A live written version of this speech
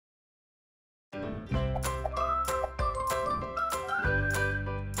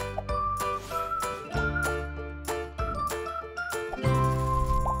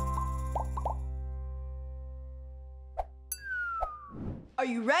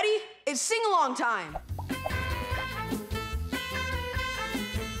you ready? It's sing-along time.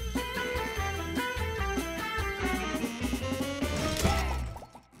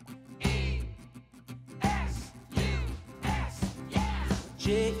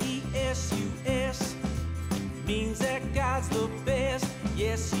 J-E-S-U-S means that God's the best.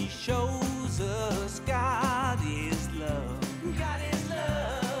 Yes, He shows us God is love. God is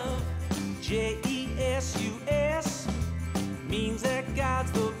love. J-E-S-U-S means that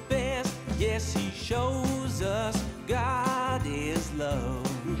God's the best. Yes, He shows us God is love.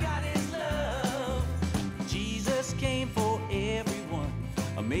 God is love. Jesus came for everyone.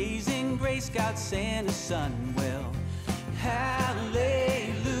 Amazing grace, God sent His Son. Well, hallelujah.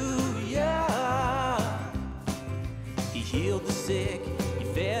 He healed the sick, He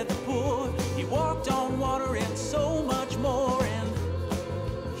fed the poor, He walked on water and so much more. And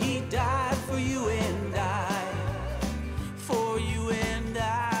He died for you and I, for you and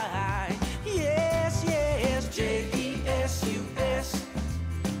I. Yes, yes, J-E-S-U-S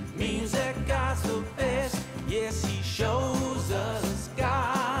means that God's the best. Yes, He shows us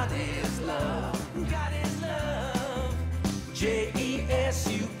God is love. God is love.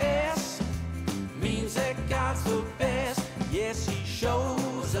 J-E-S-U-S means that God's the best. Yes, He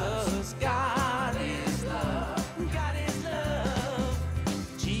shows us God is love. God is love.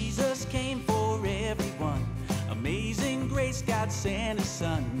 Jesus came for everyone. Amazing grace, God sent His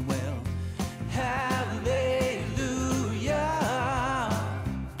Son. Well, hallelujah.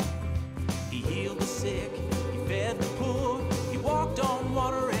 He healed the sick, He fed the poor, He walked on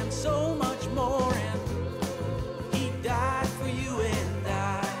water and so much more. And He died for you and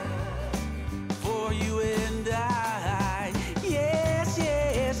I, for you and I. Yes,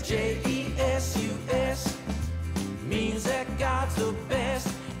 yes, J-E-S-U-S means that God's the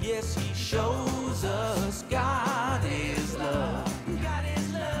best. Yes, He shows us God is love. God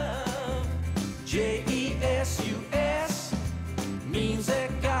is love. J-E-S-U-S means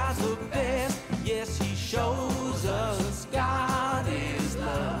that God's the best. Yes, He shows us God is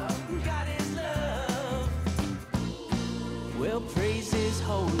love. God is love. Well, praise His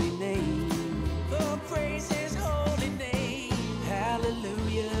holy name. Oh, praise His holy name.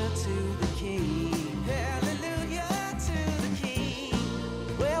 Hallelujah to the King. Hallelujah to the King.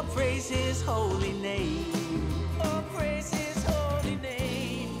 Well, praise His holy name. Oh, praise His holy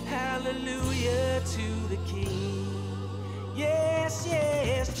name. Hallelujah to the King. Yes,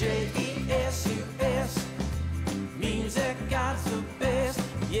 yes, J-E-S-U-S means that God's the best.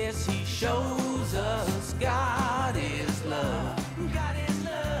 Yes, He shows us God is love. God is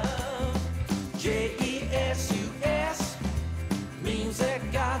love. J-E-S-U-S means that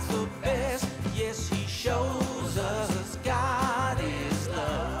God's the best. Yes, He shows us God is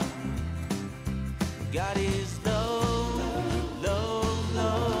love. God is love, love,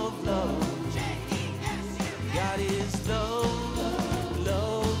 love, love. God is love,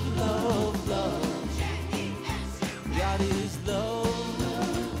 love, love, love. God is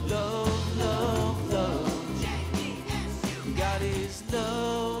love, love, love, love. God is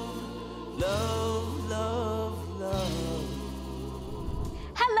love, love, love, love.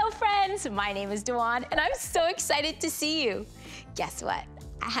 Hello, friends. My name is Duann, and I'm so excited to see you. Guess what?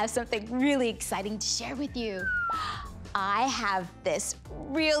 I have something really exciting to share with you. I have this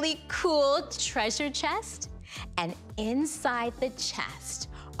really cool treasure chest, and inside the chest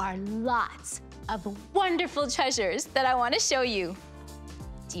are lots of wonderful treasures that I want to show you.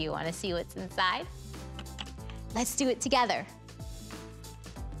 Do you want to see what's inside? Let's do it together.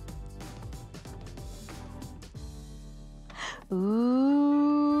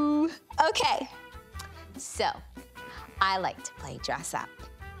 Ooh, okay. So, I like to play dress up.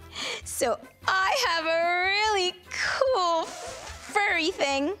 So, I have a really cool furry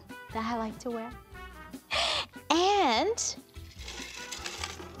thing that I like to wear. And,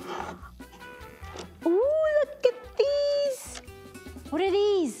 ooh, look at these. What are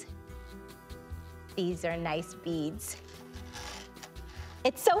these? These are nice beads.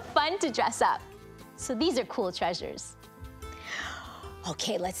 It's so fun to dress up. So these are cool treasures.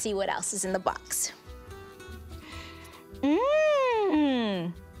 Okay, let's see what else is in the box.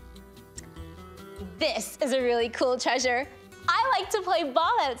 This is a really cool treasure. I like to play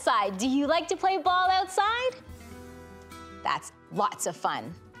ball outside. Do you like to play ball outside? That's lots of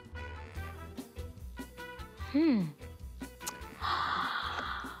fun.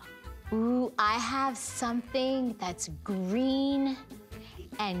 Ooh, I have something that's green,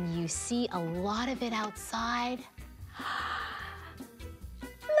 and you see a lot of it outside.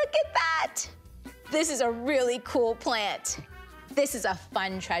 Look at that! This is a really cool plant. This is a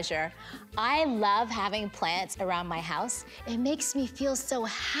fun treasure. I love having plants around my house. It makes me feel so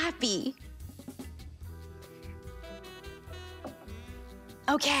happy.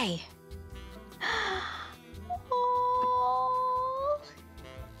 Okay. Oh,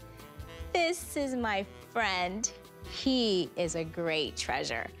 this is my friend. He is a great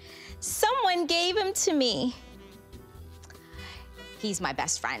treasure. Someone gave him to me. He's my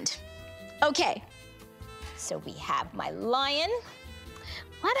best friend. Okay, so we have my lion.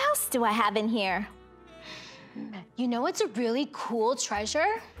 What else do I have in here? You know what's a really cool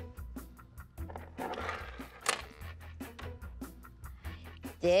treasure?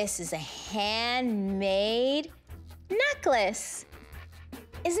 This is a handmade necklace.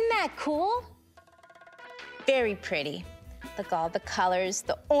 Isn't that cool? Very pretty. Look, all the colors,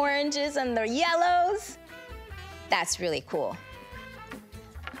 the oranges and the yellows. That's really cool.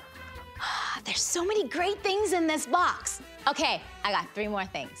 There's so many great things in this box. Okay, I got 3 more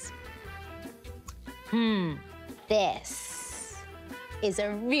things. This is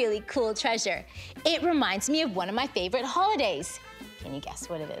a really cool treasure. It reminds me of one of my favorite holidays. Can you guess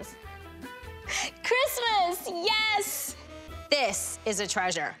what it is? Christmas, yes! This is a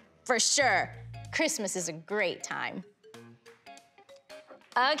treasure, for sure. Christmas is a great time.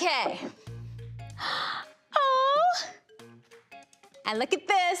 Okay. Oh, and look at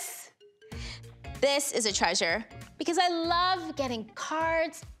this. This is a treasure because I love getting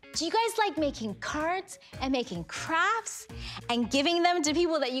cards. Do you guys like making cards and making crafts and giving them to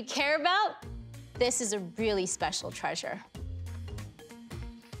people that you care about? This is a really special treasure.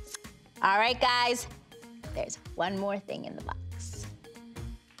 All right, guys, there's one more thing in the box.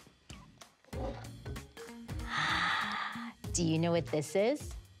 Do you know what this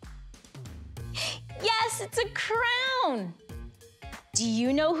is? Yes, it's a crown. Do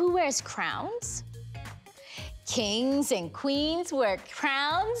you know who wears crowns? Kings and queens wear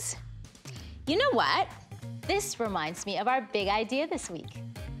crowns. You know what? This reminds me of our big idea this week.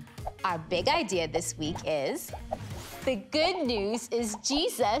 Our big idea this week is the good news is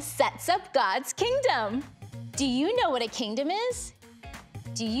Jesus sets up God's kingdom. Do you know what a kingdom is?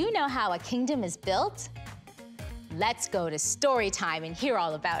 Do you know how a kingdom is built? Let's go to Storytime and hear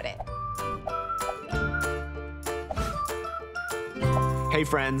all about it. Hey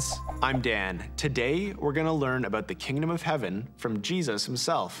friends, I'm Dan. Today, we're gonna learn about the kingdom of heaven from Jesus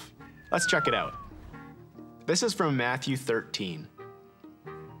himself. Let's check it out. This is from Matthew 13.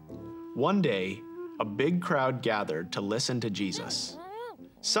 One day, a big crowd gathered to listen to Jesus.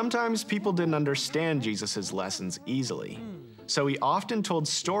 Sometimes people didn't understand Jesus' lessons easily, so he often told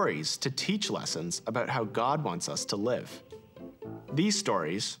stories to teach lessons about how God wants us to live. These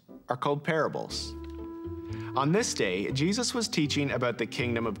stories are called parables. On this day, Jesus was teaching about the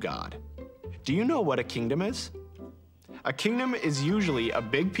kingdom of God. Do you know what a kingdom is? A kingdom is usually a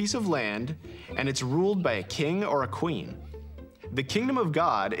big piece of land, and it's ruled by a king or a queen. The kingdom of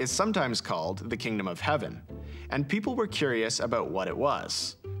God is sometimes called the kingdom of heaven, and people were curious about what it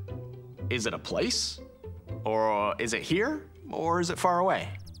was. Is it a place? Or is it here? Or is it far away?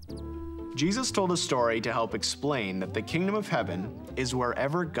 Jesus told a story to help explain that the kingdom of heaven is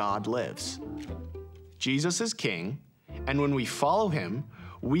wherever God lives. Jesus is king, and when we follow him,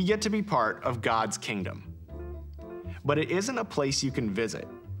 we get to be part of God's kingdom. But it isn't a place you can visit.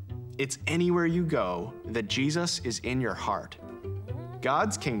 It's anywhere you go that Jesus is in your heart.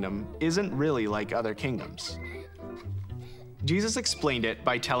 God's kingdom isn't really like other kingdoms. Jesus explained it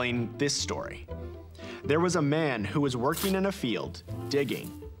by telling this story. There was a man who was working in a field,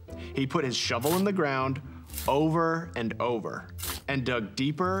 digging. He put his shovel in the ground over and over, and dug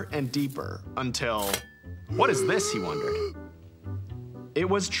deeper and deeper until, what is this, he wondered. It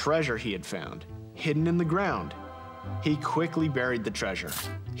was treasure he had found, hidden in the ground. He quickly buried the treasure.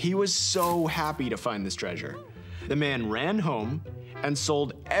 He was so happy to find this treasure. The man ran home and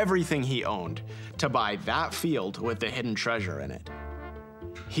sold everything he owned to buy that field with the hidden treasure in it.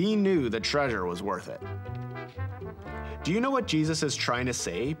 He knew the treasure was worth it. Do you know what Jesus is trying to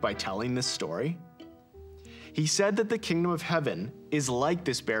say by telling this story? He said that the kingdom of heaven is like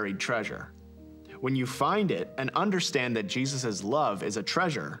this buried treasure. When you find it and understand that Jesus' love is a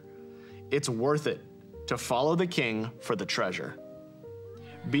treasure, it's worth it to follow the king for the treasure.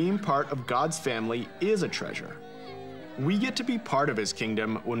 Being part of God's family is a treasure. We get to be part of his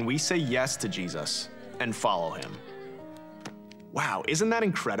kingdom when we say yes to Jesus and follow him. Wow, isn't that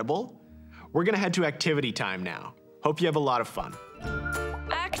incredible? We're gonna head to activity time now. Hope you have a lot of fun.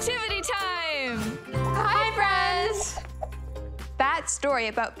 Activity time! Hi, friends! That story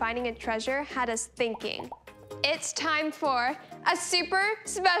about finding a treasure had us thinking. It's time for a super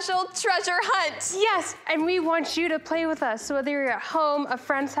special treasure hunt. Yes, and we want you to play with us. So whether you're at home, a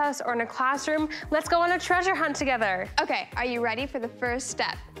friend's house, or in a classroom, let's go on a treasure hunt together. Okay, are you ready for the first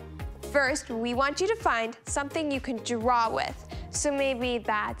step? First, we want you to find something you can draw with. So maybe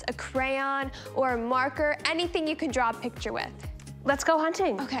that's a crayon or a marker, anything you can draw a picture with. Let's go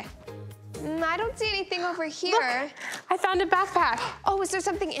hunting. Okay. I don't see anything over here. Look, I found a backpack. Oh, is there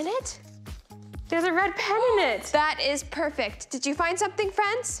something in it? There's a red pen in it. That is perfect. Did you find something,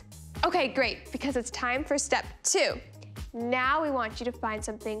 friends? Okay, great, because it's time for step 2. Now we want you to find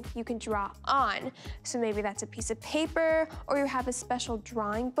something you can draw on. So maybe that's a piece of paper, or you have a special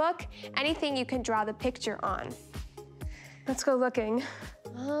drawing book, anything you can draw the picture on. Let's go looking.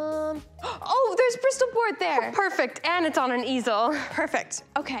 Oh, there's Bristol board there. Perfect, and it's on an easel. Perfect.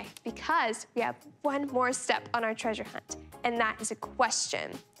 Okay, because we have one more step on our treasure hunt, and that is a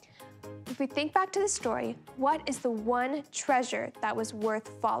question. If we think back to the story, what is the one treasure that was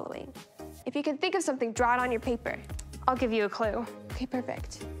worth following? If you can think of something, draw it on your paper. I'll give you a clue. Okay,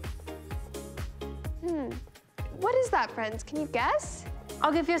 perfect. What is that, friends? Can you guess?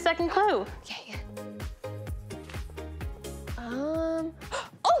 I'll give you a second clue. Okay. Oh,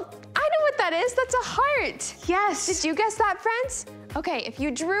 I know what that is. That's a heart. Yes. Did you guess that, friends? Okay, if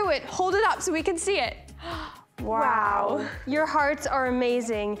you drew it, hold it up so we can see it. Wow. Your hearts are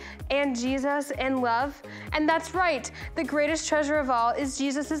amazing, and Jesus and love. And that's right, the greatest treasure of all is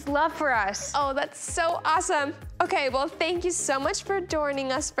Jesus' love for us. Oh, that's so awesome. Okay, well, thank you so much for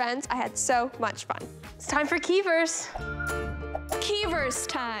joining us, friends. I had so much fun. It's time for key verse. Key verse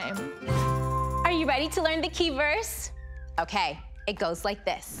time. Are you ready to learn the key verse? Okay, it goes like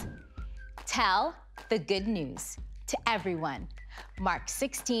this. Tell the good news to everyone. Mark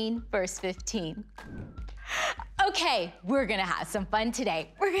 16, verse 15. Okay, we're gonna have some fun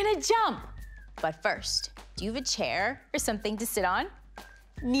today. We're gonna jump. But first, do you have a chair or something to sit on?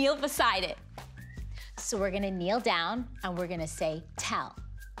 Kneel beside it. So we're gonna kneel down and we're gonna say, tell.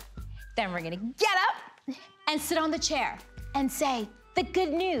 Then we're gonna get up and sit on the chair and say the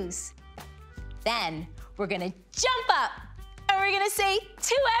good news. Then we're gonna jump up and we're gonna say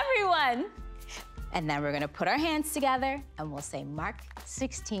to everyone. And then we're gonna put our hands together and we'll say Mark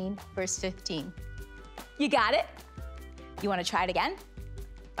 16, verse 15. You got it? You wanna try it again?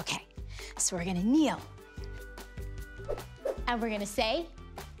 Okay, so we're gonna kneel. And we're gonna say,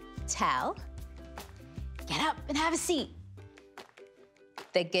 tell, get up and have a seat.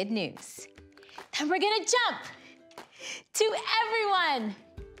 The good news. Then we're gonna jump to everyone.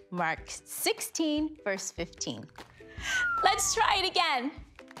 Mark 16, verse 15. Let's try it again.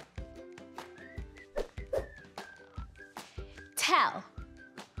 Tell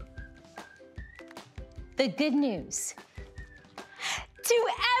the good news to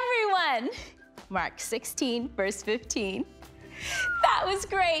everyone. Mark 16, verse 15. That was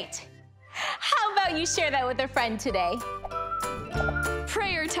great. How about you share that with a friend today?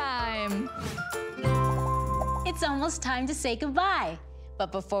 Prayer time. It's almost time to say goodbye.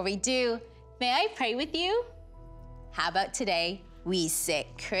 But before we do, may I pray with you? How about today we sit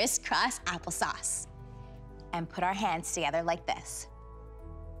crisscross applesauce and put our hands together like this.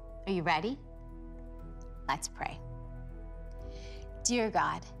 Are you ready? Let's pray. Dear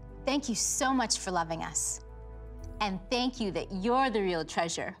God, thank you so much for loving us. And thank you that you're the real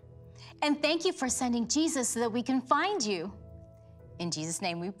treasure. And thank you for sending Jesus so that we can find you. In Jesus'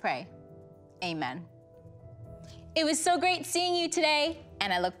 name we pray, amen. It was so great seeing you today,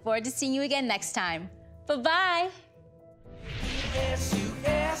 and I look forward to seeing you again next time. Bye-bye.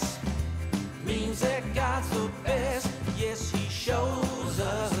 S-U-S means that God's the best. Yes, he shows